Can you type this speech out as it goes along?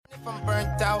I'm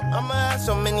burnt out, I'ma have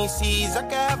so many seeds, I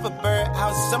could have a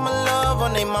birdhouse. I'ma love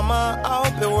on they mama, I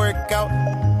hope it work out.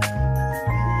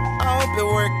 I hope it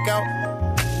work out.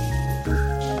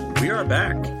 We are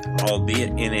back, albeit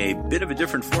in a bit of a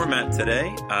different format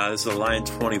today. This is a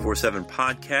Lions 24/7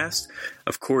 podcast.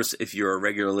 Of course, if you're a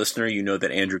regular listener, you know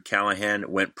that Andrew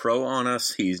Callahan went pro on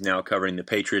us. He's now covering the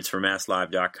Patriots for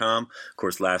MassLive.com. Of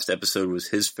course, last episode was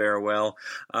his farewell.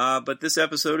 But this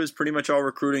episode is pretty much all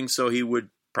recruiting, so he would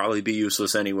probably be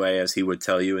useless anyway, as he would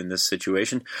tell you in this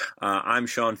situation. I'm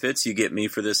Sean Fitz. You get me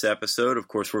for this episode. Of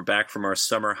course, we're back from our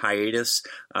summer hiatus.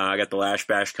 I got the Lash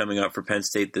Bash coming up for Penn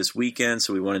State this weekend,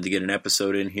 so we wanted to get an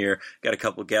episode in here. Got a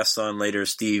couple guests on later.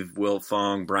 Steve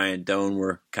Wilfong, Brian Doan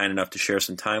were kind enough to share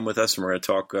some time with us, and we're going to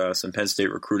talk some Penn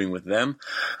State recruiting with them.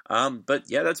 But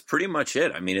yeah, that's pretty much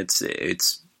it. I mean, it's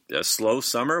a slow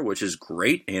summer, which is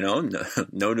great. You know,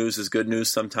 no news is good news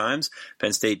sometimes.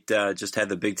 Penn State just had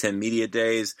the Big Ten Media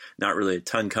Days. Not really a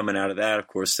ton coming out of that. Of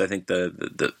course, I think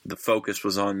the focus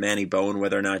was on Manny Bowen,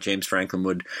 whether or not James Franklin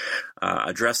would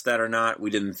address that or not. We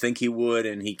didn't think he would,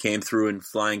 and he came through in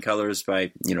flying colors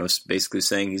by, you know, basically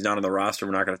saying he's not on the roster.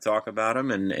 We're not going to talk about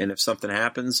him, and if something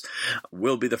happens,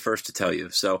 we'll be the first to tell you.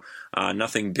 So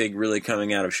nothing big really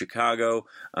coming out of Chicago.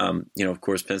 You know, of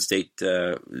course, Penn State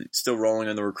still rolling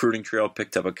on the recruiting trail,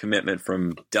 picked up a commitment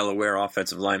from Delaware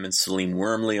offensive lineman Salim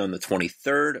Wormley on the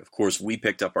 23rd. Of course, we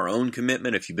picked up our own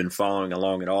commitment, if you've been following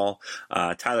along at all.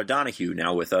 Tyler Donahue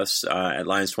now with us at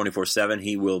Lions 24/7.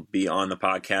 He will be on the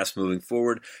podcast moving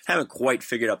forward. Haven't quite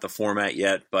figured out the format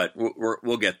yet, but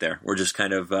we'll get there. We're just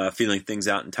kind of feeling things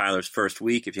out in Tyler's first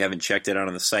week. If you haven't checked it out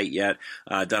on the site yet,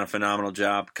 done a phenomenal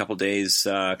job. A couple days,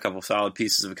 a couple solid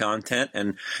pieces of content,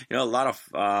 and you know, a lot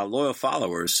of loyal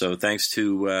followers. So thanks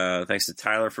to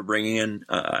Tyler for bringing in,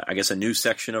 I guess, a new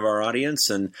section of our audience,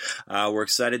 and we're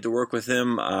excited to work with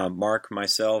him. Mark,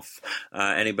 myself,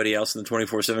 anybody else in the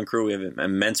 24/7 crew, we have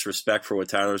immense respect for what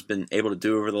Tyler's been able to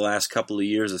do over the last couple of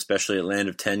years, especially at Land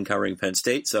of 10 covering Penn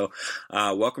State. So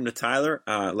welcome to Tyler.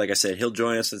 Like I said, he'll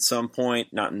join us at some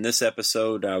point, not in this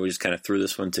episode. We just kind of threw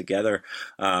this one together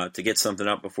to get something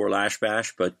up before Lash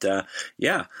Bash, but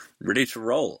yeah, ready to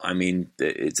roll. I mean,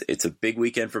 it's a big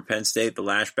weekend for Penn State. The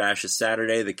Lash Bash is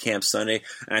Saturday, the camp Sunday.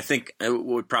 And I think it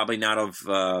would probably not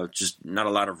have just not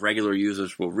a lot of regular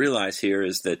users will realize here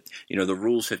is that, you know, the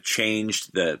rules have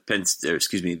changed. The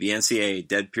NCAA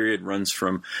dead period runs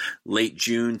from late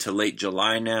June to late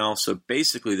July now. So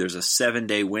basically, there's a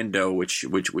 7-day window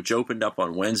which opened up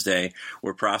on Wednesday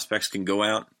where prospects can go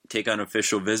out, take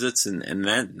unofficial visits, and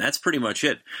that's pretty much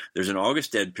it. There's an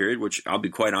August dead period, which I'll be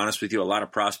quite honest with you, a lot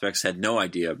of prospects had no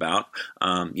idea about.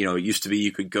 You know, it used to be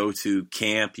you could go to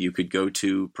camp, you could go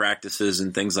to practices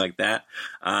and things like that.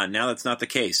 Now that's not the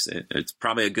case. It's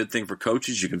probably a good thing for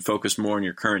coaches. You can focus more on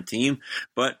your current team,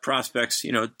 but prospects,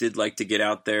 you know, did like to get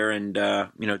out there and,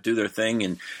 you know, do their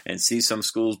thing and see some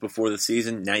schools before the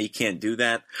season. Now you can't do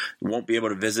that. You won't be able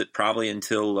to visit probably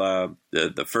until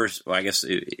the first, well, I guess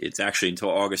it's actually until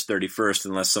August 31st,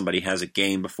 unless somebody has a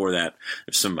game before that.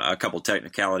 There's a couple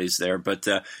technicalities there, but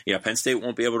yeah, Penn State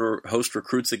won't be able to host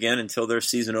recruits again until their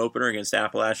season opener against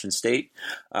Appalachian State.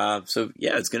 So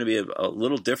yeah, it's going to be a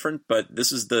little different, but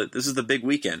this is the big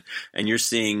weekend, and you're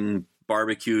seeing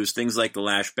barbecues, things like the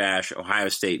Lash Bash, Ohio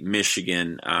State,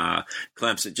 Michigan,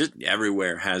 Clemson, just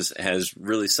everywhere has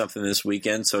really something this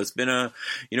weekend. So it's been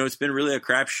really a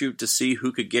crapshoot to see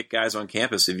who could get guys on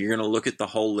campus. If you're going to look at the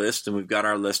whole list, and we've got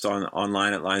our list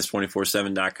online at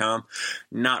Lions247.com,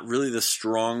 not really the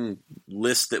strong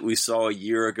list that we saw a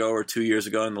year ago or 2 years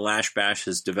ago, and the Lash Bash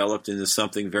has developed into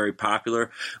something very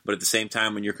popular. But at the same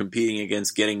time, when you're competing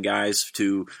against getting guys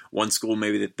to one school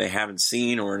maybe that they haven't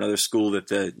seen, or another school that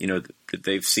that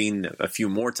they've seen a few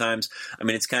more times, I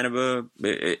mean, it's kind of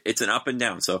it's an up and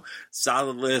down. So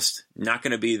solid list, not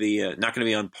going to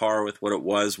be on par with what it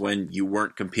was when you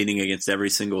weren't competing against every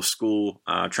single school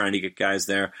trying to get guys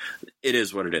there. It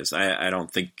is what it is. I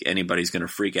don't think anybody's going to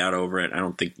freak out over it. I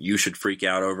don't think you should freak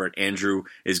out over it. Andrew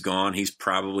is gone. He's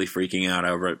probably freaking out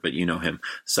over it, but you know him.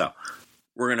 So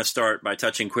we're going to start by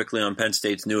touching quickly on Penn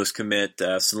State's newest commit,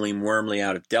 Salim Wormley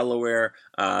out of Delaware.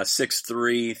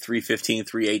 6'3", 315,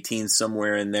 318,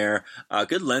 somewhere in there.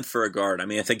 Good length for a guard. I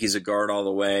mean, I think he's a guard all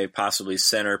the way, possibly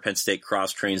center. Penn State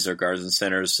cross-trains their guards and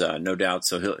centers, no doubt,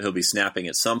 so he'll be snapping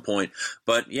at some point.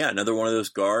 But, yeah, another one of those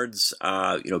guards,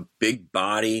 big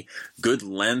body, good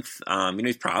length.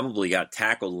 He's probably got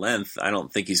tackle length. I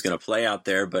don't think he's going to play out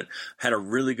there, but had a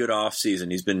really good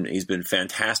offseason. He's been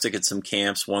fantastic at some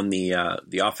camps, won the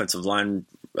offensive line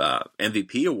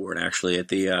MVP award actually at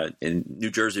the in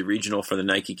New Jersey Regional for the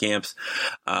Nike camps.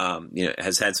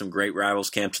 Has had some great rivals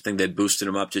camps. I think they boosted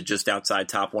him up to just outside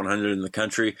top 100 in the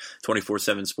country.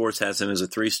 24/7 Sports has him as a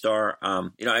 3-star.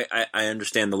 I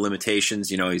understand the limitations.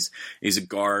 He's a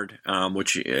guard,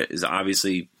 which is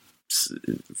obviously,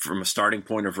 from a starting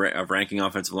point of ranking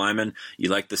offensive linemen, you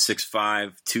like the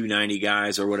 6'5", 290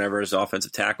 guys or whatever as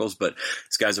offensive tackles, but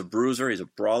this guy's a bruiser. He's a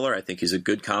brawler. I think he's a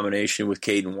good combination with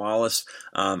Caden Wallace,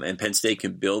 and Penn State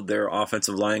can build their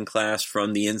offensive line class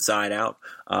from the inside out.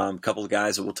 A couple of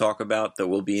guys that we'll talk about that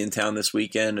will be in town this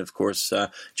weekend. Of course,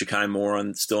 Ja'Kai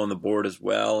Moore still on the board as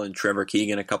well, and Trevor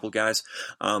Keegan, a couple guys.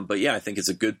 But yeah, I think it's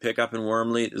a good pickup in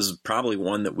Wormley. This is probably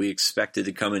one that we expected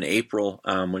to come in April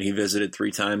when he visited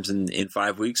 3 times in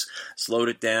 5 weeks. Slowed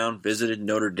it down, visited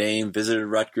Notre Dame, visited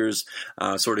Rutgers,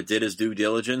 sort of did his due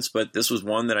diligence. But this was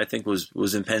one that I think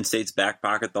was in Penn State's back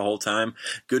pocket the whole time.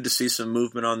 Good to see some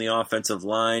movement on the offensive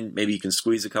line. Maybe you can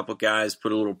squeeze a couple guys,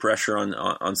 put a little pressure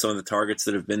on some of the targets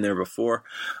that have been there before.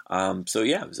 So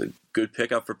yeah, it was a good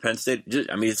pickup for Penn State.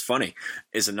 It's funny.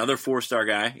 It's another 4-star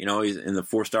guy. He's in the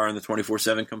 4-star in the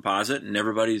 24/7 composite, and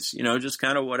everybody's, just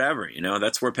kind of whatever.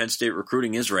 That's where Penn State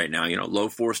recruiting is right now. Low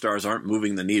 4-stars aren't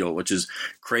moving the needle, which is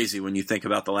crazy when you think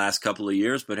about the last couple of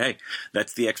years. But hey,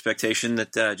 that's the expectation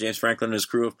that James Franklin and his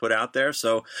crew have put out there.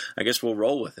 So I guess we'll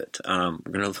roll with it.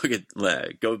 We're going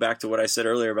to go back to what I said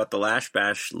earlier about the Lash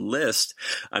Bash list.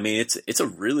 It's a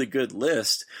really good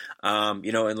list.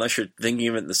 Unless you're thinking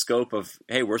of it in the scope of,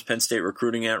 hey, where's Penn State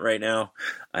recruiting at right now?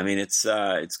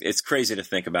 It's crazy to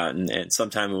think about, and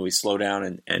sometime when we slow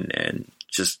down and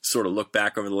just sort of look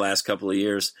back over the last couple of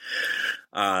years,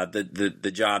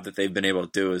 the job that they've been able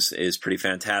to do is pretty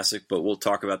fantastic, but we'll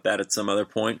talk about that at some other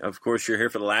point. Of course, you're here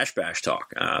for the Lash Bash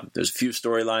talk. There's a few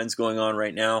storylines going on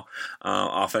right now.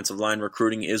 Offensive line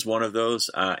recruiting is one of those.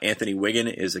 Anthony Wiggin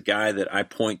is a guy that I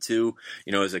point to,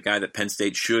 as a guy that Penn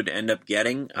State should end up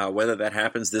getting. Whether that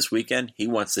happens this weekend, he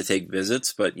wants to take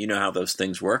visits, but you know how those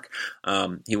things work.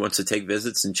 He wants to take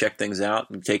visits and check things out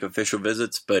and take official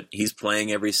visits, but he's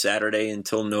playing every Saturday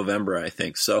until November, I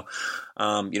think. So,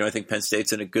 I think Penn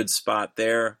State's in a good spot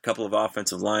there. A couple of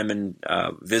offensive linemen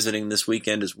visiting this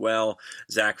weekend as well.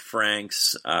 Zach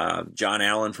Franks, John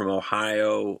Allen from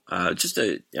Ohio.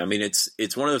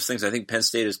 It's one of those things. I think Penn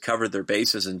State has covered their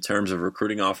bases in terms of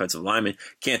recruiting offensive linemen.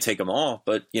 Can't take them all,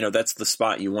 but that's the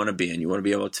spot you want to be in. You want to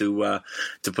be able to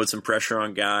put some pressure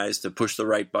on guys, to push the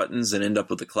right buttons, and end up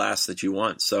with the class that you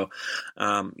want. So,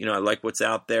 I like what's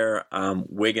out there.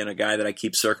 Wiggin, a guy that I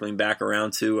keep circling back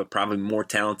around to, probably more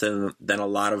talented than a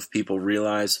lot of people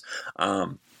realize.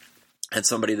 And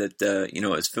somebody that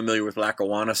is familiar with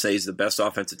Lackawanna, say he's the best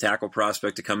offensive tackle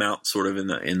prospect to come out sort of in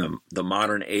the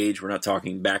modern age. We're not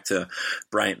talking back to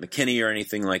Bryant McKinney or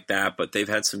anything like that, but they've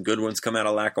had some good ones come out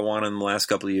of Lackawanna in the last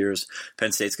couple of years.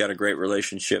 Penn State's got a great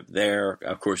relationship there.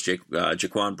 Of course,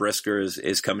 Jaquan Brisker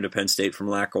is coming to Penn State from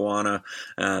Lackawanna.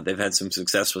 They've had some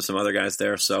success with some other guys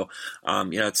there. So,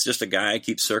 it's just a guy I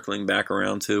keep circling back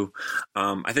around to.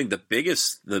 I think the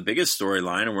biggest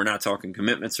storyline, and we're not talking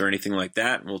commitments or anything like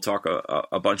that, and we'll talk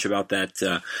a bunch about that,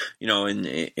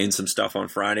 in some stuff on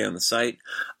Friday on the site.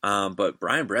 But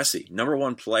Brian Bresee, number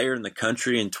 1 player in the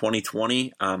country in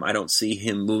 2020. I don't see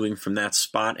him moving from that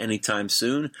spot anytime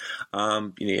soon.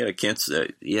 He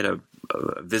had a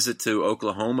visit to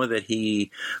Oklahoma that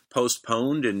he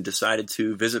postponed and decided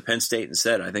to visit Penn State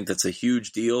instead. I think that's a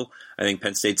huge deal. I think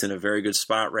Penn State's in a very good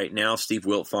spot right now. Steve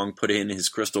Wiltfong put in his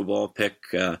crystal ball pick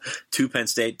to Penn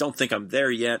State. Don't think I'm there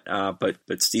yet,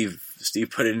 but Steve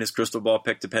put in his crystal ball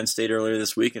pick to Penn State earlier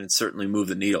this week, and it certainly moved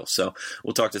the needle. So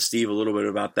we'll talk to Steve a little bit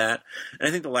about that. And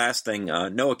I think the last thing,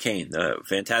 Noah Cain, the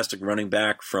fantastic running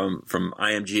back from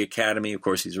IMG Academy. Of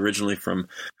course, he's originally from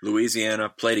Louisiana,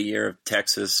 played a year of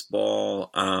Texas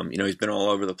ball. He's been all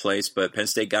over the place, but Penn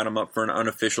State got him up for an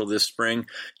unofficial this spring.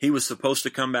 He was supposed to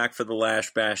come back for the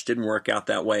Lash Bash. Didn't work out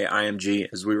that way. IMG,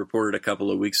 as we reported a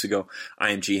couple of weeks ago,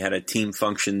 IMG had a team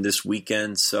function this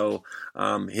weekend, so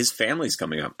his family's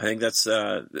coming up. I think that's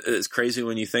it's crazy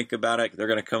when you think about it. They're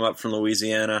going to come up from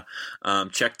Louisiana,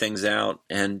 check things out,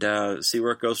 and see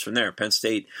where it goes from there. Penn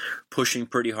State pushing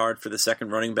pretty hard for the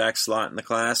second running back slot in the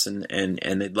class, and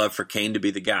they'd love for Cain to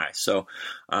be the guy. So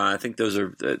I think those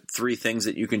are the 3 things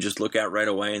that you can just look at right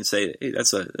away and say, hey,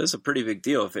 that's a pretty big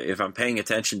deal. If I'm paying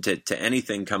attention to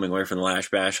anything coming away from the Lash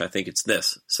Bash, I think it's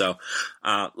this. So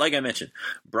like I mentioned,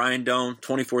 Brian Doan,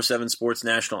 24/7 Sports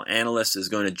national analyst, is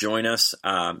going to join us.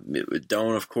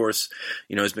 Doan, of course,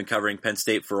 has been covering Penn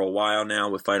State for a while now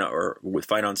with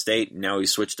Fight on State. Now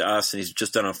he's switched to us, and he's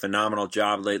just done a phenomenal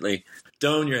job lately.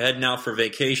 Doan, you're heading out for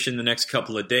vacation the next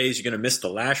couple of days. You're going to miss the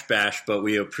Lash Bash, but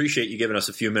we appreciate you giving us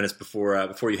a few minutes before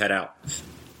you head out.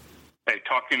 Hey,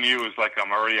 talking to you is like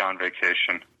I'm already on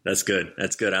vacation. That's good.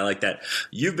 That's good. I like that.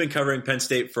 You've been covering Penn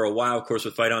State for a while, of course,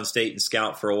 with Fight On State and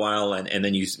Scout for a while, and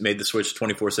then you made the switch to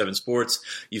 24/7 Sports.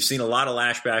 You've seen a lot of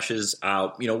Lash Bashes.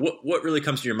 What really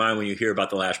comes to your mind when you hear about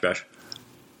the Lash Bash?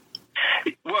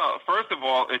 Well, first of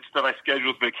all, it's that I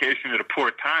scheduled vacation at a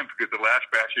poor time because the Lash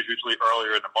Bash is usually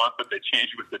earlier in the month, but they change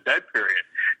with the dead period.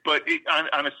 But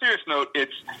on a serious note,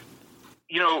 it's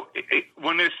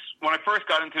when I first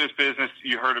got into this business,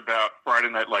 you heard about Friday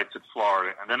Night Lights at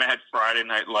Florida, and then I had Friday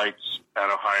Night Lights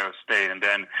at Ohio State, and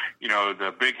then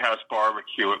the Big House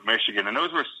Barbecue at Michigan, and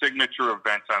those were signature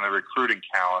events on the recruiting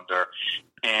calendar.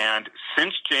 And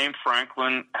since James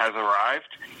Franklin has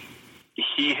arrived,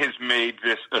 he has made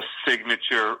this a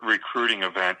signature recruiting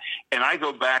event. And I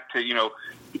go back to,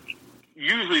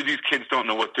 usually these kids don't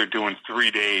know what they're doing 3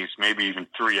 days, maybe even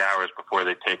 3 hours before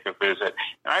they take a visit.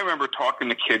 And I remember talking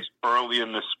to kids early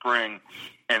in the spring,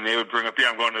 and they would bring up,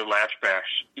 I'm going to the Lash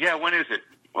Bash. Yeah, when is it?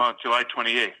 Well, July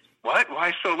 28th. What?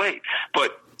 Why so late?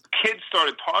 But kids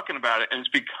started talking about it, and it's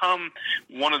become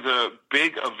one of the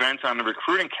big events on the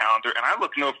recruiting calendar. And I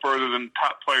look no further than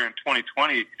top player in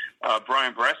 2020,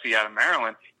 Brian Bresci out of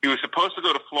Maryland. He was supposed to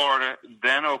go to Florida,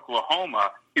 then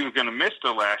Oklahoma. He was going to miss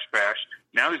the Lash Bash.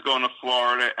 Now he's going to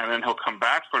Florida, and then he'll come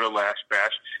back for the Lash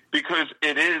Bash because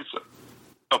it is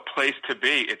a place to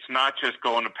be. It's not just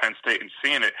going to Penn State and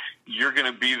seeing it. You're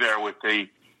going to be there with a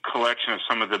collection of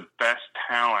some of the best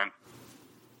talent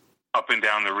up and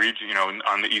down the region,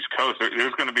 on the East Coast.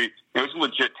 There's going to be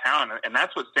legit talent, and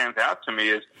that's what stands out to me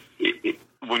is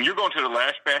when you're going to the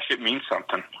Lash Bash, it means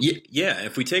something. Yeah,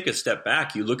 if we take a step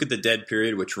back, you look at the dead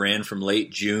period, which ran from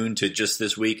late June to just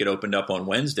this week. It opened up on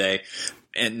Wednesday.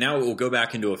 And now it will go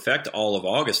back into effect all of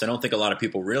August. I don't think a lot of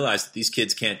people realize that these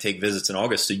kids can't take visits in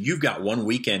August. So you've got one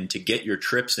weekend to get your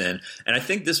trips in. And I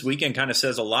think this weekend kind of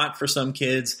says a lot for some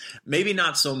kids, maybe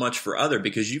not so much for other,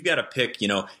 because you've got to pick,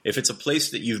 if it's a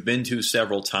place that you've been to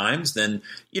several times, then,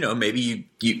 maybe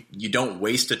you don't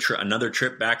waste another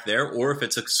trip back there. Or if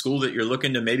it's a school that you're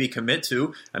looking to maybe commit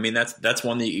to, I mean, that's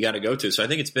one that you got to go to. So I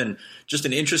think it's been just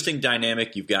an interesting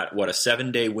dynamic. You've got, a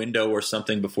 7-day window or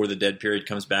something before the dead period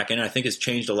comes back in. I think it's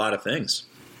changed a lot of things.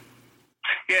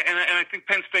 Yeah, and I think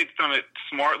Penn State's done it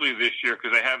smartly this year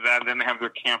because they have that, and then they have their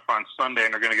camp on Sunday,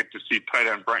 and they're going to get to see tight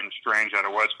end Brenton Strange out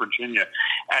of West Virginia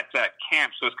at that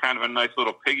camp. So it's kind of a nice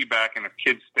little piggyback, and if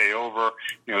kids stay over,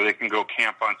 they can go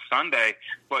camp on Sunday.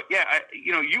 But, yeah,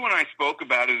 you and I spoke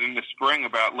about it in the spring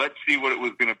about let's see what it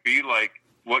was going to be like,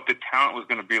 what the talent was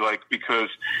going to be like, because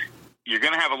you're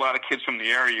going to have a lot of kids from the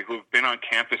area who have been on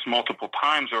campus multiple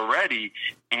times already.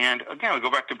 And, again, we go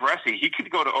back to Bresci. He could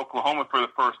go to Oklahoma for the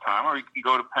first time, or he could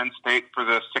go to Penn State for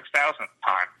the 6,000th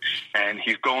time. And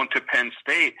he's going to Penn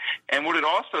State. And what it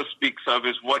also speaks of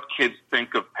is what kids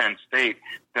think of Penn State,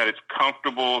 that it's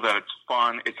comfortable, that it's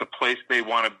fun, it's a place they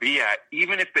want to be at,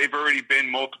 even if they've already been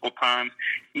multiple times,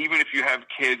 even if you have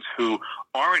kids who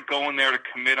aren't going there to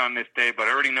commit on this day but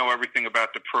already know everything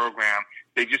about the program.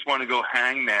 They just want to go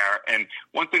hang there. And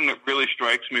one thing that really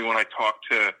strikes me when I talk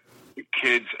to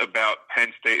kids about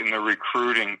Penn State and their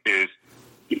recruiting is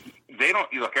they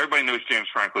don't look. Everybody knows James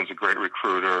Franklin's a great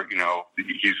recruiter.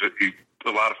 He's a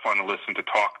lot of fun to listen to,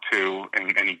 talk to,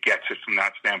 and he gets it from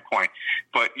that standpoint.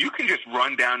 But you can just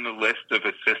run down the list of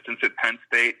assistants at Penn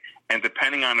State, and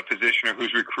depending on the position or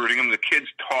who's recruiting them, the kids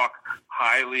talk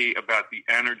highly about the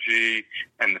energy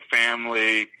and the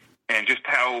family and just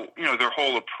how, their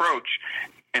whole approach.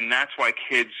 And that's why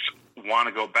kids want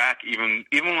to go back. Even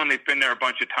when they've been there a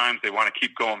bunch of times, they want to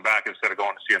keep going back instead of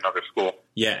going to see another school.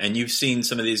 Yeah, and you've seen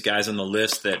some of these guys on the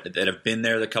list that have been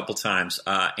there a couple times.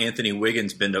 Anthony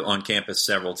Wiggins been on campus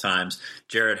several times.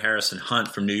 Jared Harrison Hunt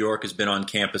from New York has been on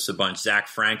campus a bunch. Zach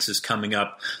Franks is coming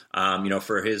up,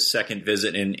 for his second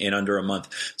visit in under a month.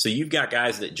 So you've got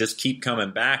guys that just keep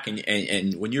coming back.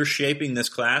 And when you're shaping this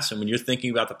class and when you're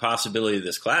thinking about the possibility of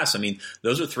this class, I mean,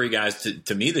 those are three guys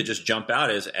to me that just jump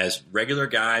out as regular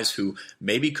guys who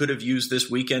maybe could have used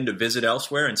this weekend to visit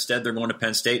elsewhere. Instead, they're going to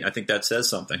Penn State. And I think that says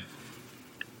something.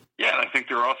 Yeah, and I think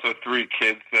there are also three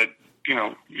kids that,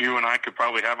 you and I could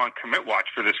probably have on commit watch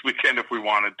for this weekend if we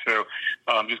wanted to,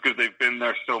 just because they've been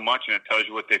there so much and it tells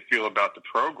you what they feel about the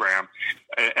program.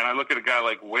 And I look at a guy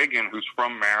like Wiggin, who's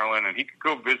from Maryland, and he could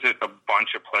go visit a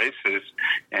bunch of places,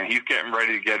 and he's getting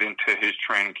ready to get into his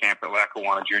training camp at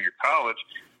Lackawanna Junior College.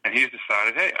 And he's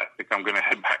decided, hey, I think I'm going to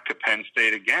head back to Penn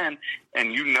State again. And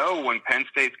when Penn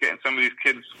State's getting some of these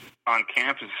kids on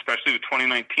campus, especially the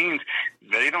 2019s,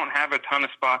 they don't have a ton of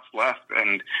spots left.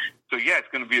 And So, yeah, it's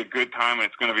going to be a good time and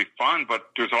it's going to be fun, but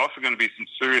there's also going to be some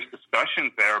serious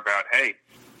discussions there about, hey,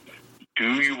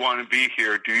 do you want to be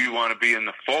here? Do you want to be in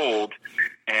the fold?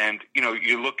 And,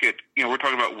 you look at, we're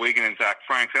talking about Wiggin and Zach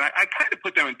Franks, and I kind of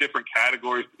put them in different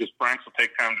categories because Franks will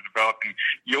take time to develop, and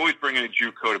you always bring in a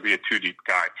JUCO to be a two-deep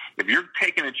guy. If you're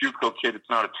taking a JUCO kid that's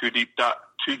not a two-deep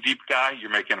guy, you're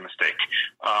making a mistake.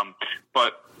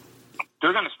 But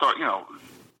they're going to start,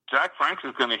 Zach Franks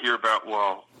is going to hear about,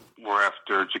 well, we're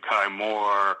after Ja'Kai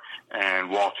Moore and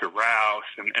Walter Rouse,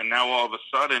 and now all of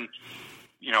a sudden,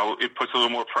 it puts a little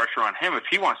more pressure on him if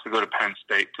he wants to go to Penn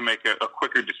State to make a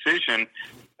quicker decision,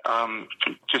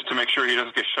 just to make sure he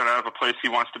doesn't get shut out of a place he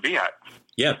wants to be at.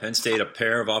 Yeah, Penn State, a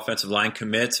pair of offensive line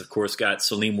commits. Of course, got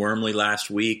Salim Wormley last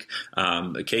week.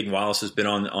 Caden Wallace has been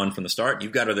on from the start.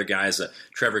 You've got other guys.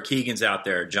 Trevor Keegan's out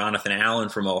there. Jonathan Allen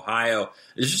from Ohio.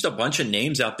 There's just a bunch of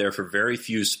names out there for very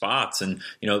few spots. And,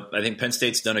 I think Penn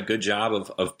State's done a good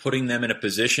job of putting them in a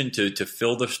position to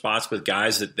fill the spots with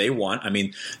guys that they want. I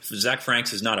mean, Zach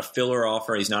Franks is not a filler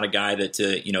offer. He's not a guy that,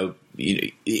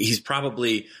 he's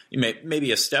probably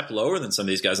maybe a step lower than some of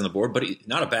these guys on the board, but he's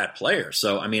not a bad player.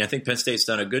 So, I mean, I think Penn State's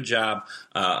done a good job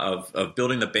of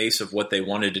building the base of what they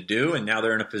wanted to do, and now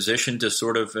they're in a position to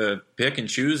sort of pick and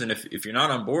choose. And if you're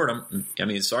not on board,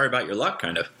 sorry about your luck,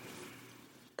 kind of.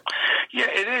 Yeah,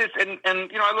 it is.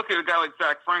 And I look at a guy like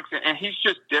Zach Franks, and he's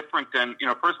just different than,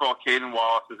 first of all, Caden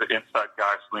Wallace is an inside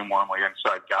guy, Salim Wormley,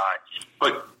 inside guy.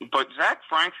 But Zach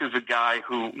Franks is a guy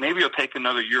who maybe he'll take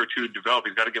another year or two to develop.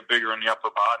 He's got to get bigger in the upper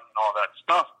body and all that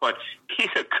stuff. But he's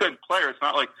a good player. It's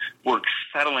not like we're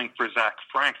settling for Zach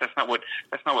Franks. That's not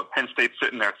what Penn State's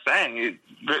sitting there saying.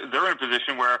 They're in a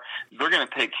position where they're going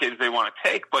to take kids they want to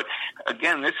take. But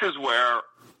again, this is where,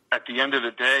 at the end of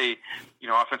the day,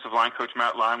 offensive line coach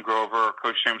Matt Limegrover or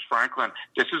Coach James Franklin,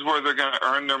 this is where they're going to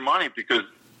earn their money, because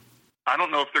I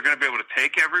don't know if they're going to be able to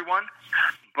take everyone,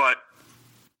 but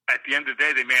at the end of the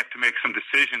day, they may have to make some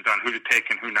decisions on who to take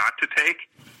and who not to take.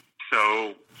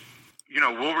 So,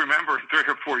 we'll remember in 3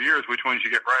 or 4 years which ones you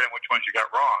get right and which ones you got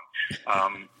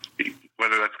wrong.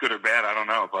 Whether that's good or bad, I don't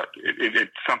know, but it's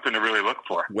something to really look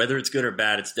for. Whether it's good or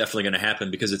bad, it's definitely going to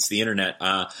happen because it's the internet.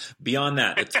 Beyond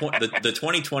that, the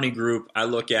 2020 group, I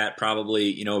look at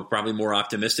probably more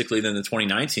optimistically than the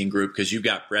 2019 group, because you've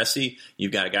got Bressie,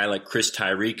 you've got a guy like Chris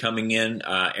Tyree coming in,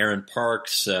 Aaron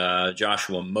Parks,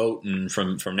 Joshua Moten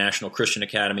from National Christian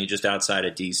Academy just outside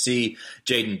of D.C.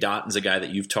 Jaden Dotton's a guy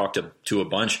that you've talked to a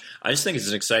bunch. I just think it's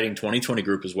an exciting 2020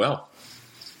 group as well.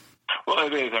 Well,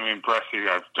 it is. I mean, Bressie,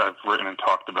 I've written and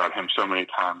talked about him so many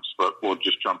times, but we'll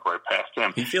just jump right past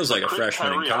him. He feels like a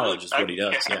freshman in college is what he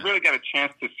does. I really got a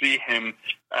chance to see him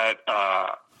at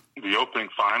the opening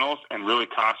finals and really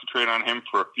concentrate on him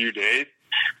for a few days.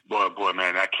 Boy,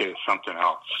 man, that kid is something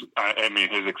else. I mean,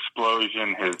 his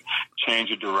explosion, his change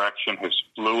of direction, his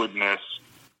fluidness.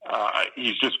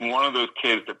 He's just one of those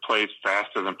kids that plays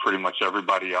faster than pretty much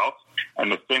everybody else.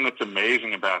 And the thing that's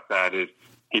amazing about that is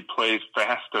he plays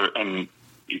faster, and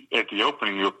at the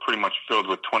opening, you were pretty much filled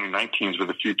with 2019s with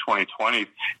a few 2020s,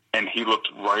 and he looked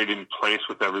right in place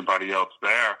with everybody else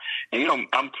there. And,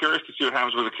 I'm curious to see what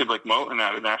happens with a kid like Moten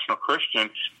out of National Christian,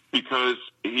 because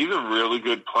he's a really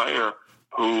good player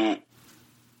who,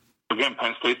 again,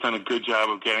 Penn State's done a good job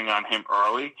of getting on him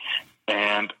early,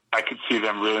 and I could see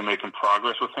them really making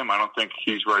progress with him. I don't think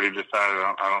he's ready to decide.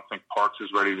 I don't think Parks is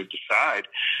ready to decide,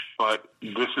 but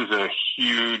this is a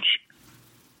huge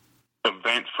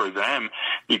event for them,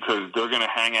 because they're going to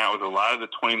hang out with a lot of the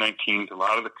 2019s, a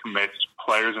lot of the commits,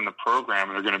 players in the program,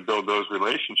 and they're going to build those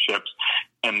relationships.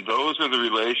 And those are the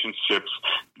relationships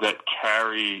that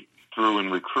carry through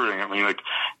in recruiting. I mean, like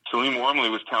Salim Wormley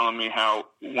was telling me how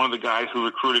one of the guys who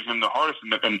recruited him the hardest,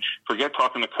 and forget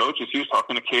talking to coaches, he was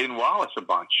talking to Caden Wallace a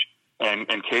bunch. And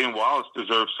Caden Wallace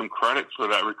deserves some credit for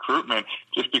that recruitment,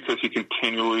 just because he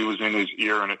continually was in his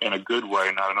ear in a good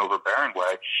way, not an overbearing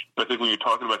way. But I think when you're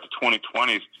talking about the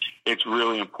 2020s, it's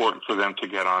really important for them to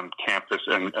get on campus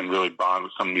and really bond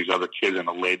with some of these other kids in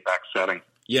a laid-back setting.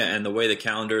 Yeah, and the way the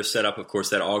calendar is set up, of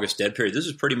course, that August dead period, this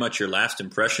is pretty much your last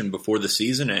impression before the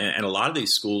season, and a lot of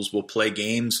these schools will play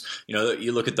games.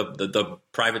 You look at the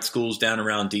private schools down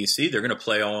around D.C., they're going to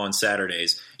play all on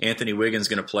Saturdays. Anthony Wiggins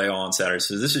going to play all on Saturdays.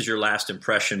 So this is your last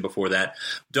impression before that.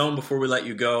 Dome, before we let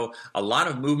you go, a lot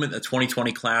of movement in the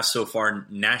 2020 class so far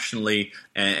nationally,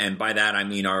 and by that I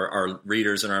mean our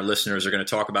readers and our listeners are going to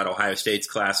talk about Ohio State's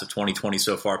class of 2020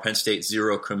 so far. Penn State,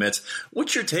 0 commits.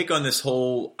 What's your take on this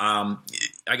whole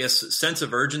sense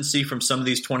of urgency from some of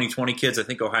these 2020 kids? I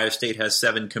think Ohio State has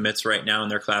 7 commits right now in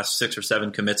their class, 6 or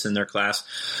 7 commits in their class.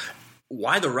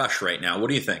 Why the rush right now? What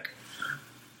do you think?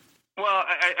 Well,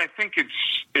 I think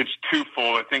it's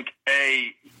twofold. I think,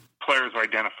 A, players are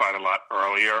identified a lot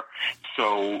earlier,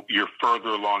 so you're further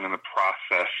along in the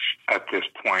process at this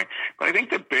point. But I think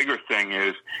the bigger thing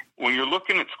is when you're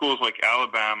looking at schools like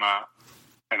Alabama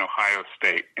and Ohio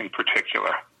State in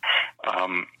particular,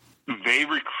 they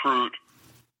recruit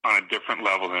on a different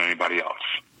level than anybody else.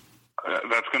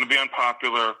 That's going to be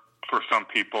unpopular for some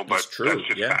people, but that's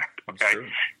just fact. Okay,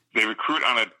 they recruit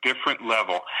on a different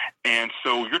level, and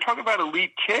so you're talking about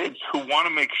elite kids who want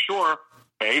to make sure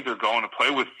they're going to play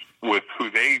with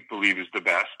who they believe is the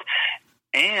best,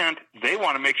 and they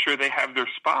want to make sure they have their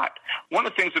spot. One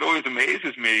of the things that always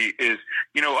amazes me is,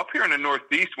 up here in the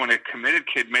Northeast, when a committed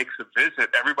kid makes a visit,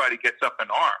 everybody gets up in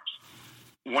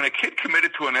arms. When a kid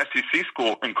committed to an SEC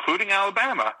school, including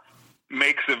Alabama,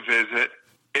 makes a visit,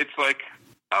 it's like,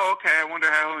 oh, okay, I wonder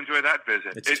how he'll enjoy that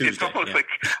visit. It's almost like,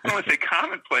 I don't want to say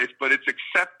commonplace, but it's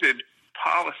accepted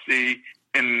policy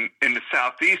in the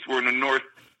Southeast, where in the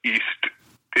Northeast,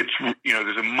 it's,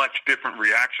 there's a much different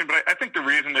reaction. But I think the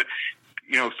reason that,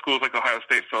 schools like Ohio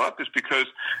State fill up is because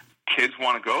kids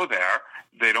want to go there.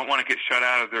 They don't want to get shut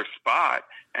out of their spot.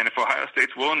 And if Ohio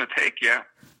State's willing to take you,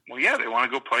 they want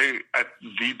to go play at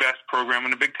the best program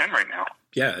in the Big Ten right now.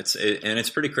 Yeah, it's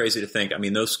pretty crazy to think. I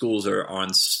mean, those schools are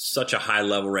on such a high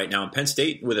level right now. And Penn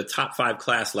State, with a top 5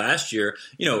 class last year,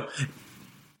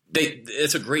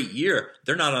 it's a great year.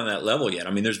 They're not on that level yet.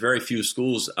 I mean, there's very few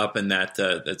schools up in that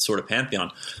sort of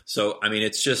pantheon. So, I mean,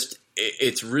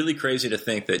 it's really crazy to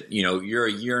think that, you're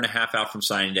a year and a half out from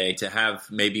signing day to have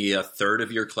maybe a third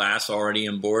of your class already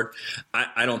on board.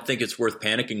 I don't think it's worth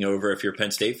panicking over if you're a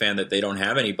Penn State fan that they don't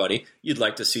have anybody. You'd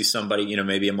like to see somebody,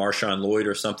 maybe a Marshawn Lloyd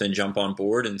or something jump on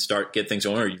board and get things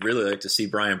going. Or you'd really like to see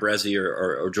Brian Bresee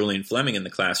or Julian Fleming in the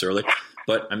class early.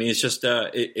 But, I mean, it's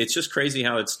just crazy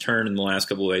how it's turned in the last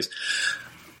couple of ways.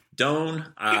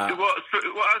 Doan. I was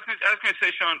going to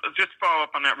say, Sean, just to follow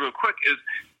up on that real quick, is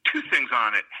two things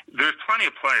on it. There's plenty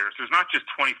of players. There's not just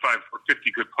 25 or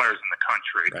 50 good players in the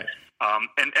country. Right.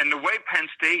 And the way Penn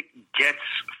State gets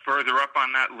further up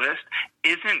on that list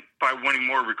isn't by winning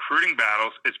more recruiting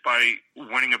battles. It's by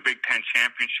winning a Big Ten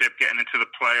championship, getting into the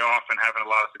playoff, and having a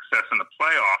lot of success in the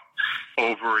playoff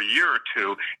over a year or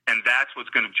two. And that's what's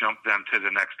going to jump them to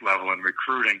the next level in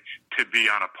recruiting, to be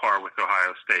on a par with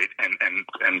Ohio State and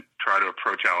try to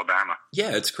approach Alabama.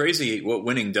 Yeah, it's crazy what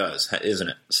winning does, isn't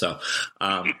it? So,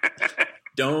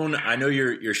 Doan, I know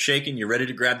you're shaking. You're ready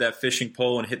to grab that fishing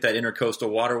pole and hit that intercoastal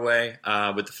waterway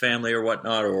with the family or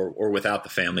whatnot, or without the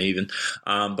family even.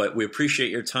 But we appreciate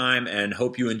your time and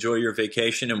hope you enjoy your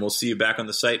vacation. And we'll see you back on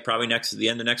the site probably at the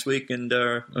end of next week. And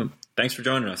thanks for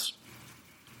joining us.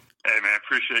 Hey, man,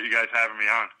 appreciate you guys having me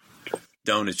on.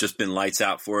 Doan has just been lights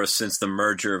out for us since the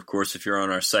merger. Of course, if you're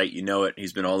on our site, you know it.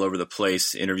 He's been all over the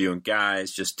place interviewing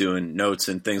guys, just doing notes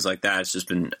and things like that. It's just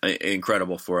been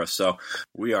incredible for us. So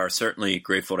we are certainly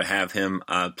grateful to have him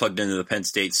plugged into the Penn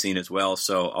State scene as well.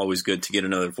 So always good to get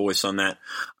another voice on that.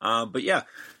 But yeah,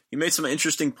 you made some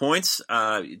interesting points.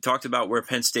 You talked about where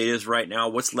Penn State is right now.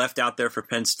 What's left out there for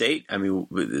Penn State? I mean,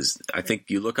 I think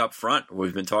you look up front.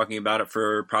 We've been talking about it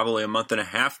for probably a month and a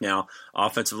half now.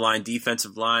 Offensive line,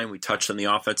 defensive line. We touched on the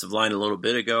offensive line a little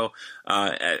bit ago.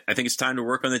 I think it's time to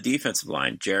work on the defensive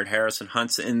line. Jared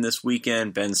Harrison-Hunt's in this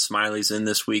weekend. Ben Smiley's in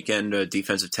this weekend, a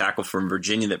defensive tackle from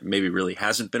Virginia that maybe really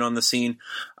hasn't been on the scene.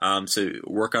 So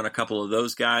work on a couple of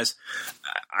those guys.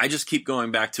 I just keep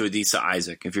going back to Adisa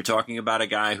Isaac. If you're talking about a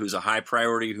guy who's a high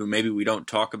priority, who maybe we don't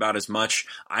talk about as much,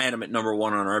 I had him at number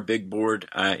 1 on our big board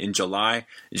in July.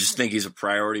 I just think he's a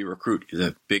priority recruit. He's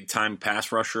a big-time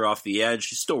pass rusher off the edge.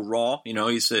 He's still raw,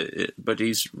 but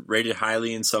he's rated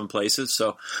highly in some places.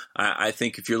 So I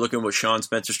think if you're looking at what Sean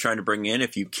Spencer's trying to bring in,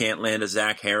 if you can't land a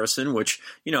Zach Harrison, which,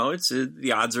 it's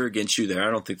the odds are against you there.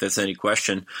 I don't think that's any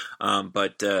question.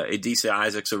 But Adisa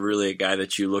Isaac's really a guy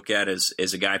that you look at as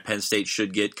a guy Penn State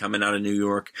should get coming out of New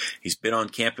York. He's been on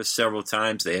campus several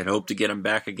times. They had hoped to get him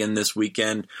back again this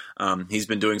weekend. He's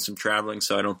been doing some traveling,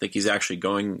 so I don't think he's actually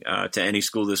going to any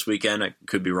school this weekend. I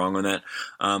could be wrong on that.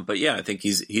 But yeah, I think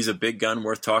he's a big gun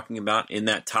worth talking about in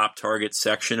that top target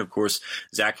section. Of course,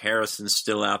 Zach Harrison's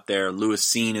still out there. Lewis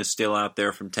Cine is still out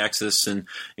there from Texas. And,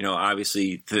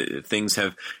 obviously things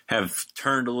have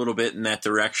turned a little bit in that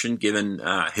direction given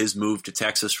his move to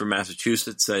Texas from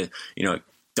Massachusetts.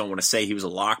 Don't want to say he was a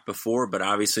lock before, but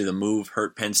obviously the move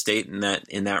hurt Penn State in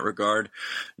that regard.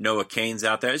 Noah Cain's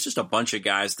out there. It's just a bunch of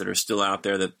guys that are still out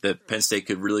there that Penn State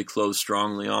could really close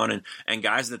strongly on, and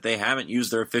guys that they haven't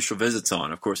used their official visits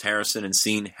on. Of course, Harrison and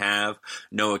Cine have.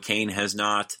 Noah Cain has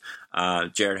not.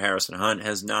 Jared Harrison-Hunt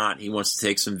has not. He wants to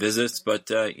take some visits, but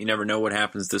you never know what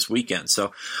happens this weekend.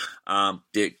 So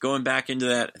going back into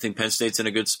that, I think Penn State's in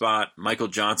a good spot. Michael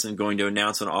Johnson going to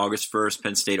announce on August 1st.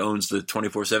 Penn State owns the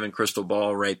 24/7 crystal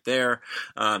ball right there.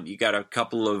 You got a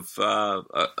couple of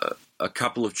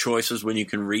choices when you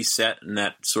can reset in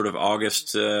that sort of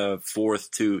August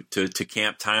 4th to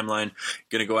camp timeline.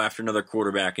 Going to go after another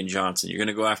quarterback in Johnson. You're going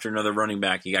to go after another running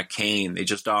back. You got Kane. They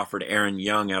just offered Aaron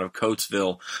Young out of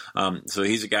Coatesville. So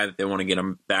he's a guy that they want to get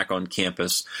him back on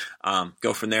campus.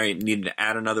 Go from there. You need to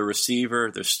add another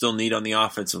receiver. There's still need on the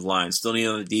offensive line, still need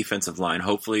on the defensive line.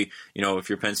 Hopefully, if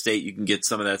you're Penn State, you can get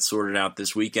some of that sorted out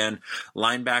this weekend.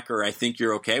 Linebacker, I think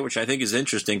you're okay, which I think is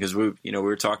interesting because we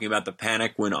were talking about the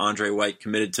panic when Andre White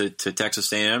committed to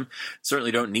Texas A&M.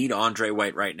 Certainly don't need Andre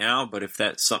White right now, but if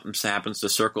that something happens to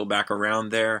circle back around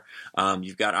there,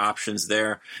 you've got options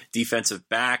there. Defensive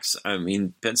backs,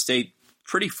 Penn State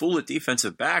pretty full at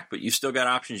defensive back, but you still got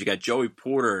options. You got Joey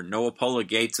Porter, Noah Pola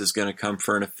Gates is going to come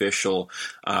for an official.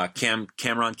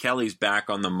 Cameron Kelly's back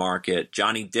on the market.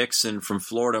 Johnny Dixon from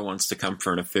Florida wants to come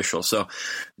for an official. So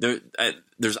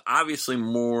there's obviously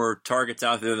more targets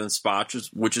out there than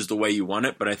spots, which is the way you want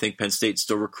it. But I think Penn State's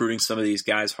still recruiting some of these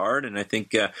guys hard, and I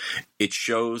think it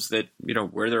shows that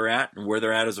where they're at and where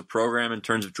they're at as a program in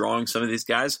terms of drawing some of these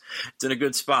guys. It's in a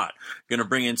good spot. Going to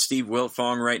bring in Steve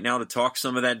Wiltfong right now to talk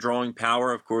some of that drawing power.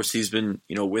 Of course, he's been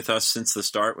with us since the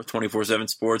start with 24/7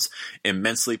 Sports,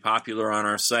 immensely popular on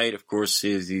our site. Of course,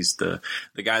 he's the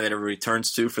guy that everybody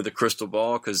turns to for the crystal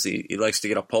ball because he likes to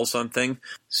get a pulse on things.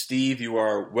 Steve, you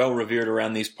are well revered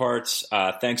around these parts.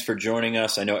 Thanks for joining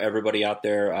us. I know everybody out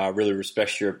there really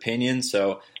respects your opinion.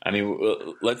 So,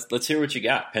 let's hear what you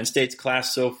got. Penn State's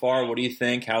class so far. What do you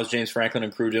think? How's James Franklin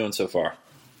and crew doing so far?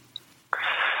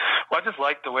 Well, I just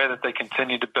like the way that they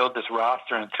continue to build this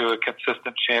roster into a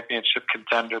consistent championship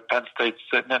contender. Penn State's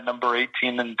sitting at number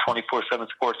 18 in 24/7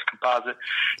 Sports composite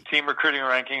team recruiting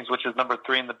rankings, which is number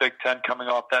 3 in the Big Ten, coming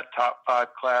off that top 5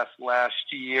 class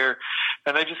last year.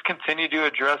 And they just continue to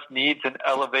address needs and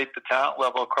elevate the talent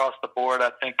level across the board. I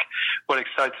think what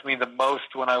excites me the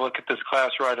most when I look at this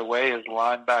class right away is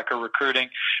linebacker recruiting.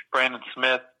 Brandon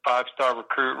Smith, 5-star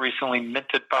recruit, recently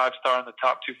minted 5-star in the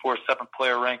top 247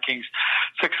 player rankings.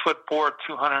 6'4",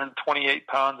 228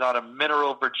 pounds, out of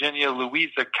Mineral, Virginia,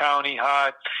 Louisa County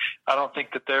High. I don't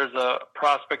think that there's a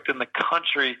prospect in the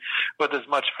country with as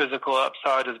much physical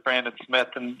upside as Brandon Smith.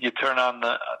 And you turn on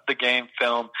the game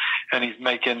film, and he's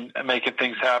making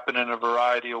things happen in a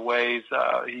variety of ways.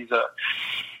 He's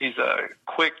a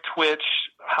quick twitch,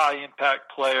 high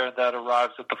impact player that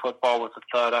arrives at the football with a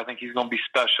thud. I think he's going to be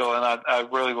special, and I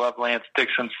really love Lance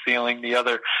Dixon's ceiling, the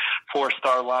other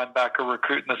 4-star linebacker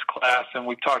recruit in this class, and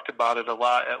we've talked about it a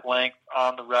lot at length,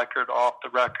 on the record, off the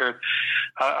record.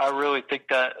 I really think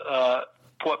that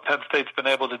what Penn State's been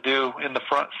able to do in the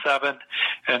front 7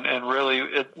 and really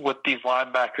with these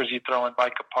linebackers, you throw in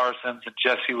Micah Parsons and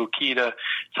Jesse Lukita,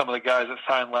 some of the guys that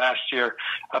signed last year.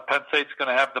 Penn State's going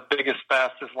to have the biggest,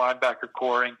 fastest linebacker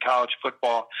core in college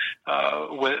football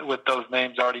with those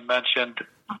names already mentioned.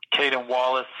 Caden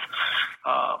Wallace,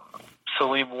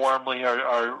 Salim Wormley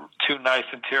are 2 nice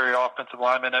interior offensive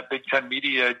linemen. At Big Ten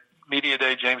Media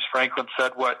Day, James Franklin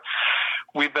said what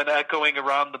we've been echoing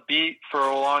around the beat for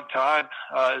a long time,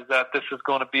 is that this is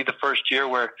going to be the first year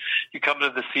where you come to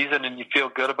the season and you feel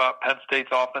good about Penn State's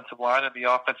offensive line and the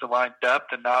offensive line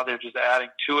depth, and now they're just adding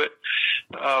to it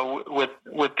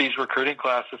with these recruiting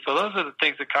classes. So those are the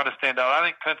things that kind of stand out. I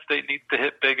think Penn State needs to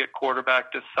hit big at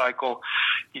quarterback this cycle.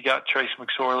 You got Trace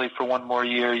McSorley for one more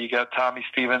year. You got Tommy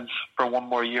Stevens for one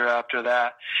more year after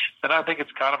that. And I think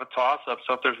it's kind of a toss-up.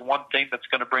 So if there's one thing that's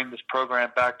going to bring this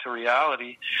program back to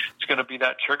reality, it's going to be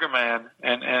that trigger man.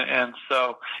 And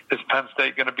so is Penn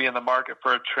State going to be in the market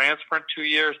for a transfer in 2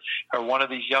 years, or one of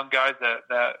these young guys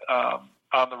that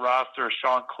on the roster,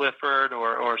 Sean Clifford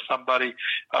or somebody,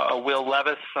 Will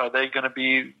Levis, are they going to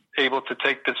be able to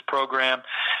take this program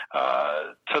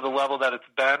to the level that it's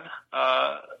been?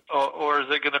 Or is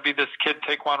it going to be this kid,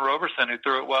 Taquan Roberson, who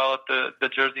threw it well at the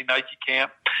Jersey Nike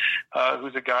camp,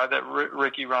 who's a guy that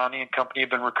Ricky Ronnie and company have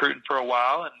been recruiting for a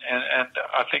while? And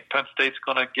I think Penn State's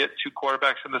going to get 2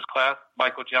 quarterbacks in this class.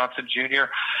 Michael Johnson Jr.,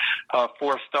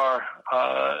 4-star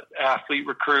athlete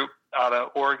recruit out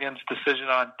of Oregon's decision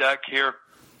on deck here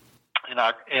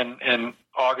in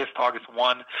August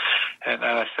 1. And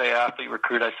I say athlete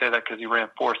recruit, I say that because he ran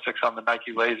 4.6 on the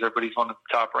Nike Laser, but he's one of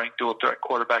the top-ranked dual-threat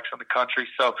quarterbacks in the country.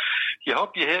 So you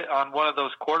hope you hit on one of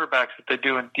those quarterbacks if they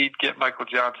do indeed get Michael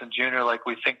Johnson Jr. like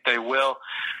we think they will.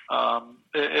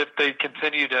 If they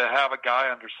continue to have a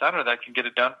guy under center that can get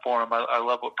it done for him, I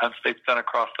love what Penn State's done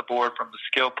across the board, from the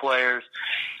skill players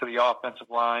to the offensive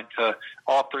line to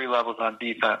all three levels on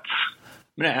defense.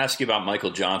 I'm going to ask you about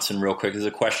Michael Johnson real quick. This is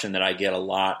a question that I get a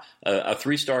lot. A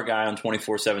three-star guy on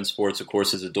 24/7 Sports, of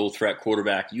course, is a dual-threat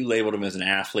quarterback. You labeled him as an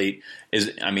athlete.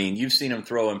 You've seen him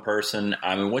throw in person.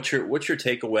 What's your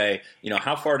takeaway?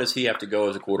 How far does he have to go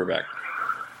as a quarterback?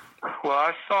 Well,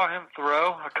 I saw him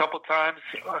throw a couple times.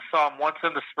 I saw him once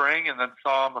in the spring, and then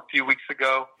saw him a few weeks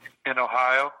ago in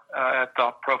Ohio at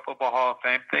the Pro Football Hall of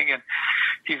Fame thing. And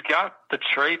he's got the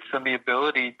traits and the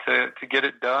ability to get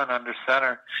it done under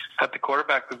center at the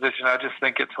quarterback position. I just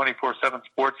think at 24/7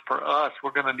 Sports, for us,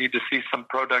 we're going to need to see some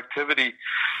productivity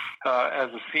as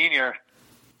a senior.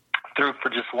 Threw for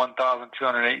just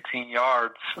 1,218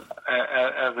 yards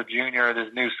as a junior at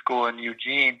his new school in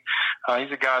Eugene.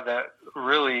 He's a guy that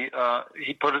really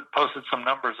he posted some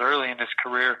numbers early in his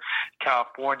career,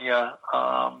 California,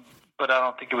 but I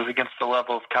don't think it was against the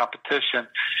level of competition.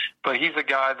 But he's a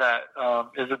guy that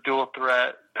is a dual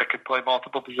threat that could play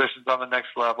multiple positions on the next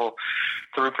level.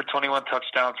 Threw for 21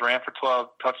 touchdowns, ran for 12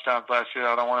 touchdowns last year.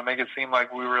 I don't want to make it seem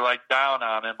like we were down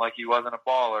on him, like he wasn't a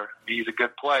baller. He's a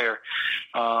good player,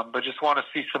 but just want to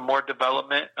see some more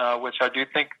development, which I do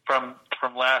think from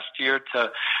last year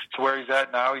to where he's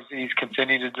at now. He's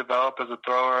continued to develop as a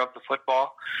thrower of the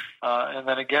football, and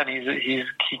then again, he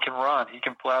can run. He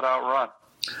can flat out run.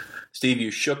 Steve, you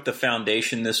shook the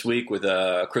foundation this week with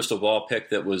a crystal ball pick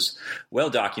that was well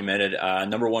documented.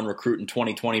 Number one recruit in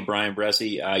 2020, Bryan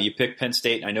Bresee. You picked Penn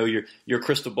State. I know your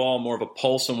crystal ball, more of a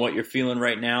pulse on what you're feeling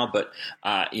right now, but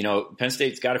Penn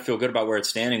State's got to feel good about where it's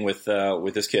standing with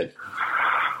this kid.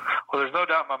 Well, there's no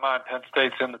doubt in my mind Penn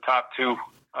State's in the top two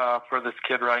for this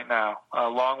kid right now. A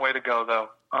long way to go, though.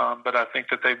 But I think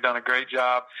that they've done a great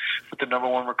job with the number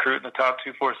one recruit in the top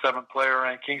 247 player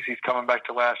rankings. He's coming back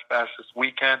to Lash Bash this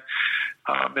weekend.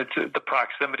 It's the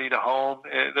proximity to home.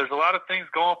 There's a lot of things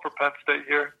going for Penn State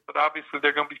here, but obviously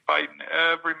they're going to be fighting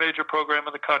every major program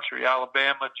in the country: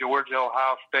 Alabama, Georgia,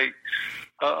 Ohio State,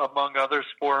 among others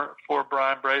for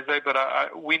Bryan Bresee.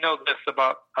 But we know this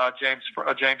about James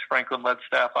Franklin-led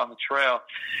staff on the trail,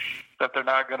 that they're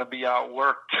not going to be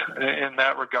outworked in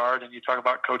that regard. And you talk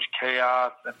about Coach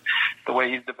Chaos and the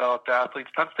way he's developed athletes.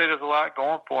 Penn State has a lot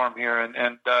going for him here, and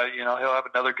he'll have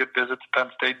another good visit to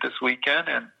Penn State this weekend,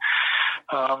 and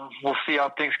we'll see how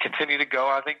things continue to go.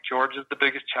 I think Georgia's the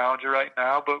biggest challenger right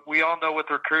now, but we all know with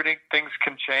recruiting things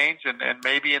can change, and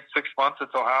maybe in 6 months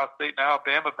it's Ohio State and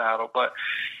Alabama battle. But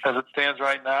as it stands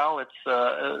right now, it's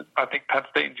I think Penn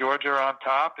State and Georgia are on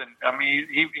top, and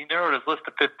he narrowed his list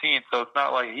to 15, so it's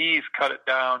not like he's cut it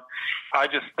down. I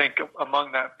just think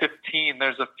among that 15,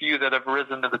 there's a few that have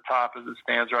risen to the top as it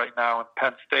stands right now. And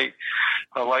Penn State,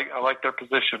 I like their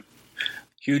position.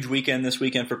 Huge weekend this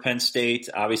weekend for Penn State.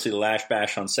 Obviously, the Lash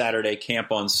Bash on Saturday,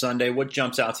 camp on Sunday. What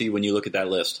jumps out to you when you look at that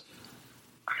list?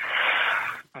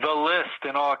 The list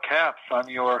in all caps on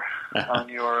your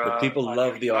people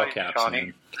love the all caps.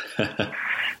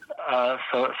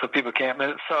 So people can't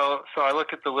miss. So I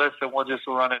look at the list and we'll just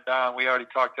run it down. We already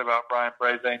talked about Bryan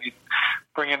Bresee, and he's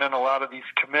bringing in a lot of these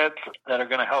commits that are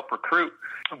going to help recruit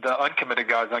the uncommitted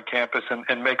guys on campus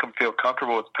and make them feel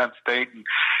comfortable with Penn State. And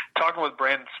talking with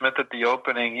Brandon Smith at the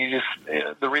opening,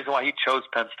 the reason why he chose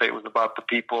Penn State was about the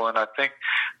people, and I think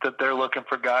that they're looking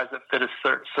for guys that fit a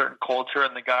certain culture,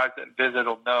 and the guys that visit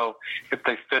will know if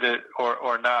they fit it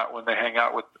or not when they hang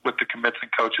out with the commits and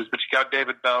coaches. But you got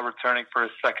David Bell returning for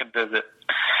his second visit,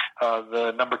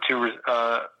 the number 2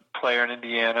 player in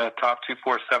Indiana, top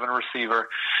 247 receiver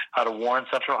out of Warren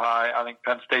Central High. I think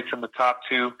Penn State's in the top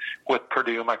 2 with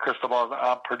Purdue. My crystal ball is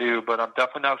on Purdue, but I'm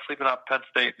definitely not sleeping on Penn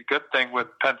State. The good thing with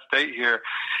Penn State here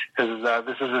is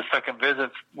this is his second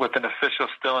visit with an official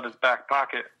still in his back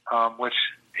pocket, which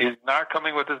he's not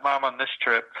coming with his mom on this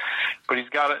trip, but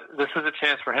this is a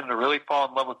chance for him to really fall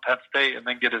in love with Penn State and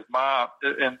then get his mom,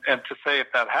 and to say if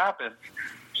that happens,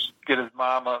 get his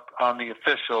mom up on the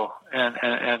official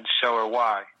and show her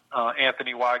why.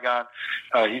 Anthony Wygon,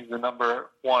 he's the number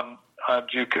 1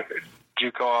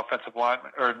 JUCO offensive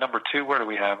lineman, or number 2. Where do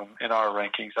we have him in our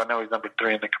rankings? I know he's number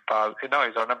 3 in the composite. No,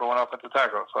 he's our number 1 offensive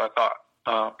tackle. So I thought.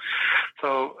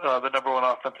 The number 1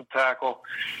 offensive tackle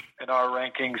in our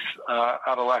rankings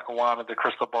out of Lackawanna, the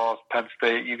crystal ball is Penn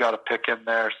State. You got to pick him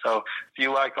there. So if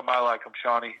you like him, I like him,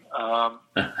 Shawnee.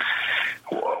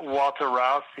 Walter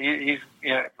Rouse, he's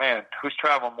man, who's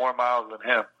traveling more miles than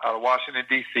him? Out of Washington,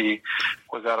 D.C.,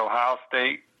 was at Ohio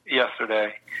State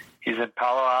yesterday. He's in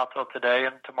Palo Alto today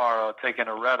and tomorrow, taking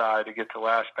a red eye to get to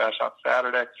Lash Bash on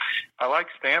Saturday. I like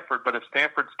Stanford, but if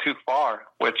Stanford's too far,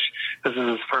 which this is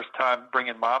his first time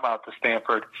bringing mom out to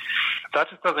Stanford, if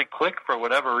that just doesn't click for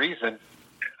whatever reason,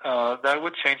 that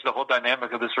would change the whole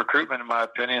dynamic of this recruitment, in my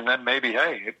opinion. Then maybe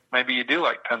you do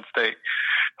like Penn State.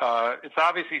 It's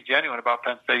obviously genuine about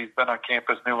Penn State. He's been on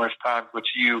campus numerous times, which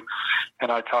you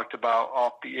and I talked about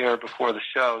off the air before the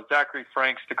show. Zachary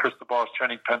Franks, the crystal ball, is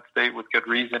trending Penn State with good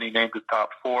reason. He named the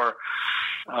top 4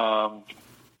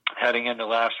 heading into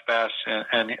Lash Bash,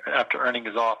 and after earning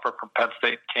his offer from Penn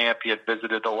State camp, he had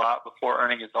visited a lot before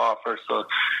earning his offer, so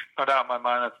no doubt in my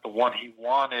mind that's the one he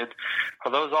wanted.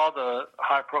 Are those all the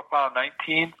high-profile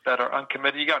 19s that are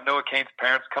uncommitted? You got Noah Cain's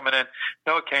parents coming in.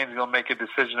 Noah Cain's going to make a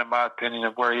decision, in my opinion,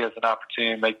 of where he has an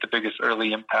opportunity to make the biggest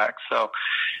early impact. So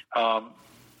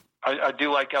I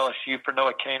do like LSU for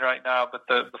Noah Cain right now, but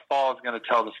the fall is going to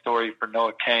tell the story for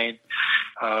Noah Cain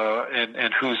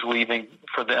and who's leaving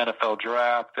for the NFL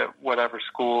draft at whatever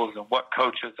schools and what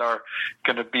coaches are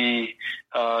going to be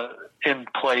in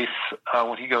place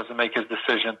when he goes to make his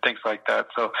decision, things like that.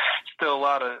 So still a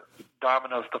lot of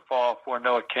dominoes to fall for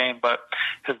Noah Cain, but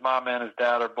his mom and his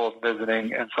dad are both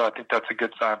visiting, and so I think that's a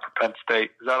good sign for Penn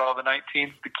State. Is that all the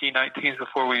 19s, the key 19s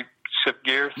before we shift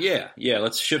gears? Yeah.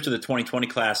 Let's shift to the 2020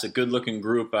 class. A good-looking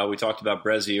group. We talked about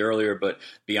Brezzi earlier, but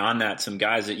beyond that, some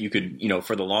guys that you could,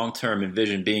 for the long term,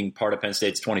 envision being part of Penn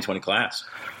State's 2020 class.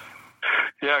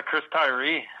 Yeah, Chris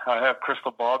Tyree. I have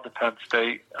crystal ball to Penn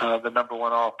State, the number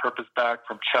 1 all-purpose back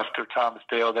from Chester Thomas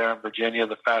Dale there in Virginia,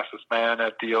 the fastest man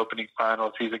at the opening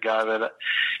finals. He's a guy that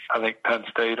I think Penn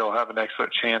State will have an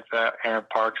excellent chance at. Aaron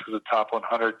Parks is a top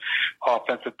 100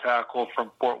 offensive tackle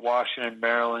from Fort Washington,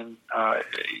 Maryland.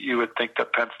 You would think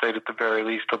that Penn State at the very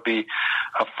least will be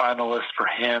a finalist for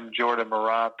him. Jordan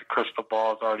Morant, the crystal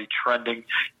ball is already trending.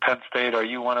 Penn State, are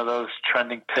you one of those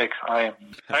trending picks? I am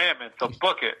in, so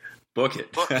book it. Book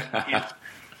it.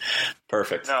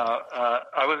 Perfect. No,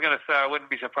 I was going to say I wouldn't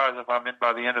be surprised if I'm in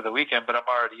by the end of the weekend, but I'm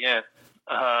already in.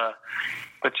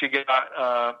 But you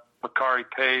got Makari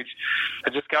Page. I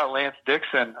just got Lance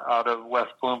Dixon out of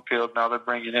West Bloomfield. Now they're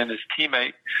bringing in his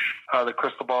teammate. The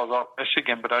crystal ball is off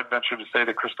Michigan, but I'd venture to say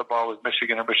the crystal ball was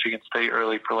Michigan or Michigan State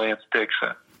early for Lance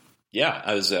Dixon. Yeah,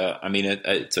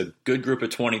 it's a good group of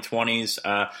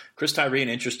 2020s. Chris Tyree, an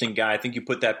interesting guy. I think you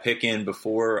put that pick in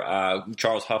before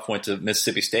Charles Huff went to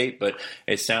Mississippi State, but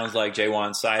it sounds like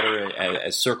Jaywan Sider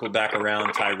has circled back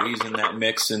around. Tyree's in that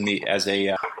mix as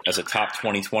a top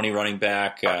 2020 running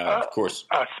back. Of course,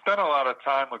 I spent a lot of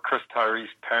time with Chris Tyree's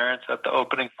parents at the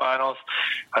opening finals.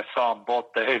 I saw them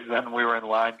both days. Then we were in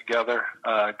line together,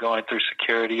 going through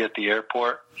security at the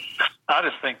airport. I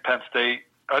just think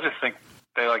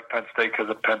they like Penn State because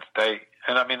of Penn State.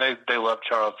 And, I mean, they love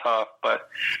Charles Huff, but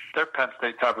they're Penn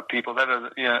State type of people. That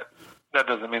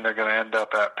doesn't mean they're going to end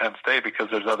up at Penn State because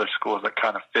there's other schools that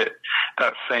kind of fit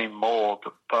that same mold.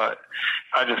 But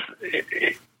I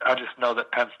just know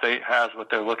that Penn State has what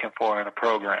they're looking for in a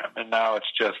program. And now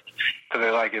it's just, do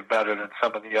they like it better than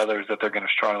some of the others that they're going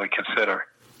to strongly consider?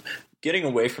 Getting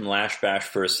away from Lash Bash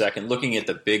for a second, looking at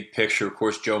the big picture, of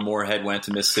course, Joe Moorhead went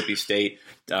to Mississippi State.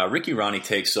 Ricky Rahne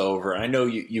takes over. I know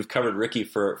you've covered Ricky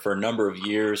for a number of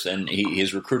years, and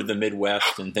he's recruited the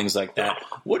Midwest and things like that.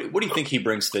 What do you think he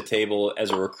brings to the table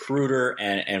as a recruiter,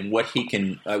 and what he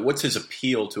can? What's his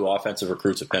appeal to offensive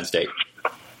recruits at Penn State?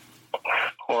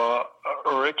 Well,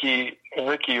 Ricky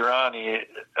Rahne,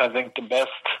 I think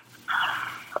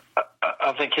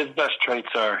his best traits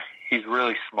are he's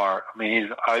really smart. I mean, he's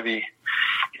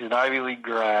an Ivy League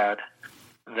grad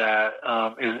that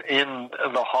is in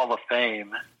the Hall of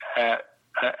Fame at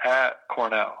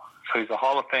Cornell. So he's a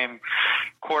Hall of Fame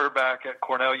quarterback at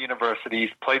Cornell University.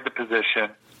 He's played the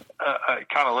position. It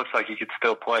kind of looks like he could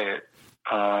still play it.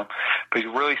 But he's a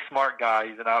really smart guy.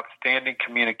 He's an outstanding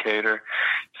communicator.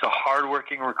 He's a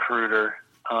hardworking recruiter.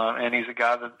 And he's a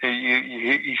guy that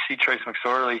you see Trace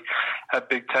McSorley at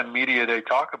Big Ten Media Day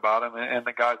talk about him, and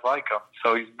the guys like him.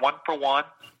 So he's 1 for 1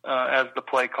 as the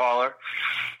play caller.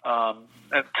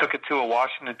 And took it to a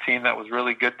Washington team that was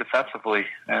really good defensively.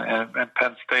 And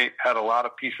Penn State had a lot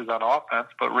of pieces on offense,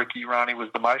 but Ricky Rahne was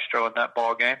the maestro in that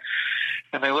ball game.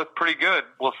 And they looked pretty good.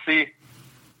 We'll see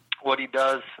what he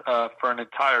does for an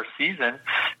entire season,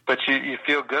 but you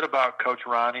feel good about Coach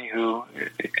Rahne, who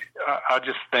I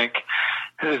just think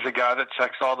is a guy that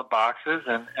checks all the boxes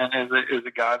and is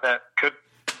a guy that could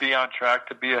be on track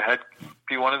to be a head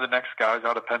be one of the next guys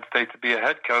out of Penn State to be a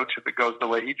head coach if it goes the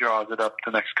way he draws it up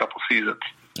the next couple seasons.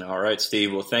 All right,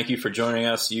 Steve. Well, thank you for joining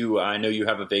us. I know you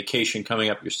have a vacation coming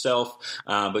up yourself,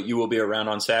 but you will be around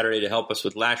on Saturday to help us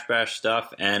with Lash Bash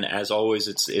stuff. And as always,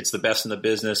 it's the best in the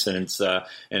business, and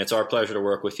it's our pleasure to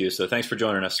work with you. So thanks for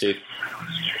joining us, Steve.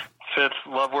 Fitz,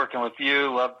 love working with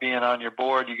you. Love being on your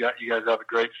board. You guys have a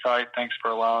great site. Thanks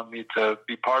for allowing me to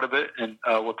be part of it, and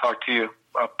we'll talk to you.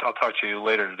 I'll talk to you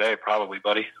later today, probably,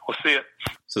 buddy. We'll see you.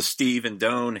 So Steve and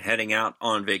Doan heading out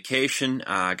on vacation.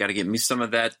 Got to get me some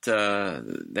of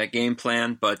that game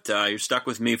plan. But you're stuck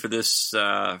with me for this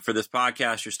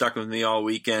podcast. You're stuck with me all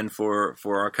weekend for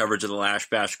our coverage of the Lash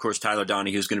Bash. Of course, Tyler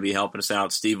Donahue is going to be helping us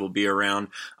out. Steve will be around.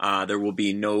 There will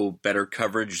be no better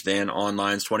coverage than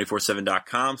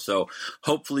onlines247.com. So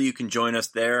hopefully you can join us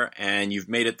there. And you've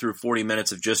made it through 40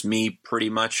 minutes of just me, pretty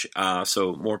much.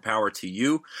 So more power to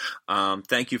you.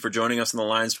 Thank you for joining us on the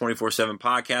Lions 24/7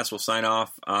 podcast. We'll sign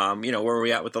off. Where are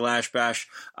we at with the Lash Bash?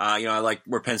 I like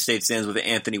where Penn State stands with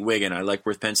Anthony Wiggin. I like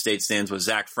where Penn State stands with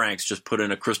Zach Franks. Just put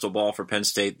in a crystal ball for Penn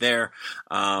State there.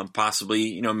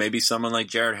 Possibly, maybe someone like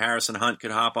Jared Harrison Hunt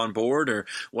could hop on board or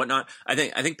whatnot. I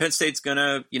think Penn State's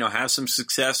gonna, have some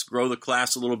success, grow the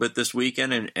class a little bit this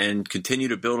weekend, and continue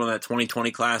to build on that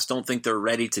 2020 class. Don't think they're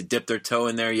ready to dip their toe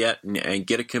in there yet and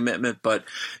get a commitment, but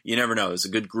you never know. There's a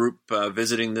good group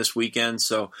visiting this weekend,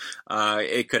 so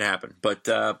it could happen. But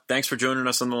thanks for joining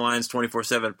us on the Lions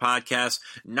 24/7 podcast.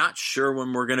 Not sure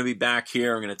when we're going to be back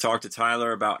here. I'm going to talk to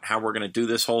Tyler about how we're going to do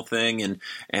this whole thing, and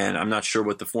I'm not sure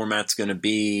what the format's going to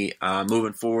be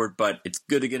moving forward, but it's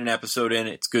good to get an episode in.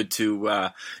 It's good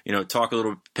to talk a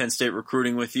little Penn State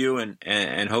recruiting with you,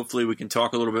 and hopefully we can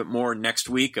talk a little bit more next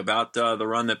week about the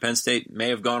run that Penn State may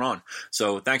have gone on.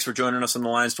 So thanks for joining us on the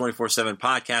Lions 24/7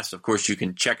 podcast. Of course, you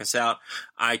can check us out,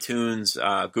 iTunes,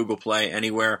 Google Play,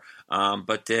 anywhere.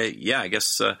 I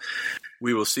guess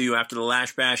we will see you after the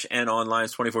Lash Bash and on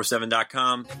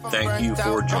Lions247.com. Thank you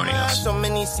for joining us. So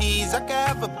many seeds, I could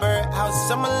have a birdhouse.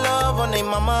 Summer love on they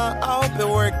mama. I hope it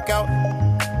work out.